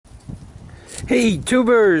Hey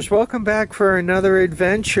tubers, welcome back for another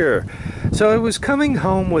adventure. So I was coming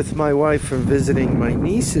home with my wife from visiting my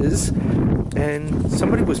nieces, and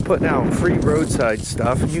somebody was putting out free roadside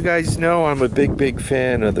stuff, and you guys know I'm a big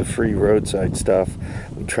fan of the free roadside stuff.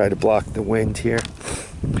 We try to block the wind here,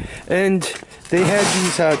 and they had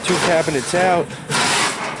these two cabinets out.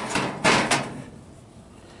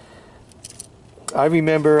 I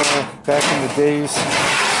remember back in the days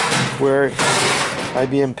where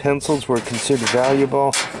IBM pencils were considered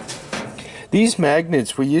valuable. These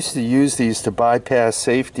magnets, we used to use these to bypass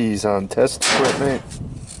safeties on test equipment.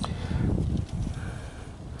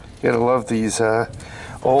 You gotta love these old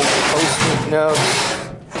Post-it notes.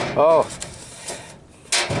 Oh.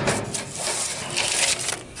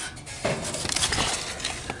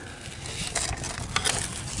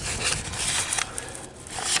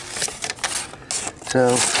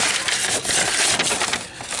 So,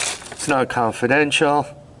 it's not confidential.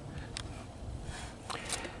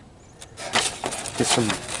 Get some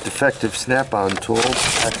defective snap-on tools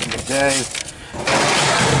back in the day.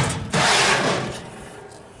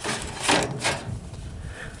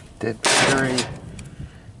 Dead battery.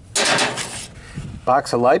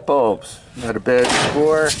 Box of light bulbs. Not a bad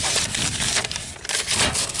score.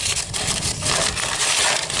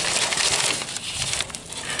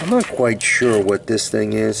 I'm not quite sure what this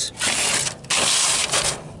thing is.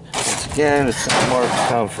 Once again, it's marked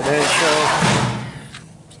confidential.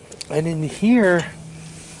 And in here,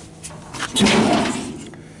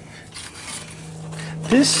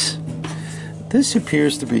 this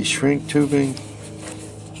appears to be shrink tubing.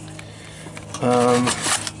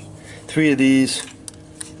 3 of these,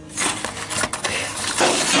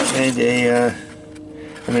 and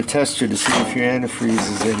a tester to see if your antifreeze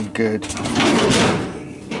is any good.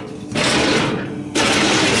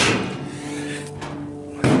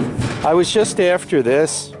 I was just after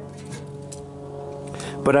this,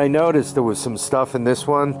 but I noticed there was some stuff in this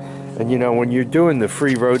one, and you know, when you're doing the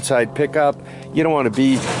free roadside pickup, you don't want to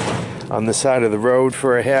be on the side of the road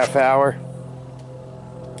for a half hour.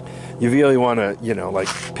 You really want to, you know, like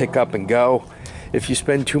pick up and go. If you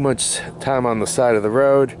spend too much time on the side of the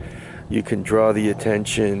road, you can draw the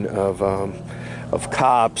attention of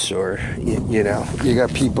cops, or you know, you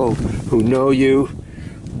got people who know you,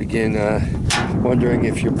 begin wondering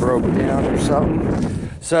if you're broke down or something.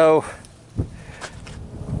 So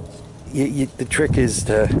the trick is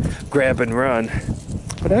to grab and run.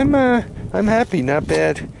 But I'm happy. Not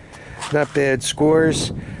bad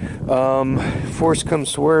scores. Force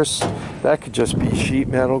comes to worse, that could just be sheet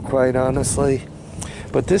metal, quite honestly.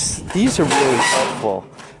 But these are really helpful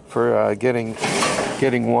for getting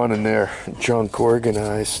one in their junk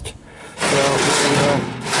organized. So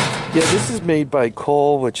yeah, this is made by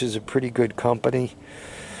Cole, which is a pretty good company.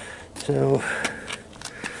 So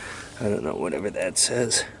I don't know, whatever that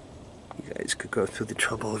says. You guys could go through the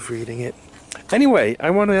trouble of reading it. Anyway, I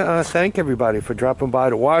want to thank everybody for dropping by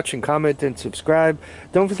to watch and comment and subscribe.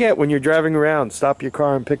 Don't forget, when you're driving around, stop your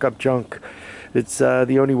car and pick up junk. It's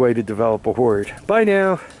the only way to develop a hoard. Bye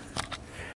now.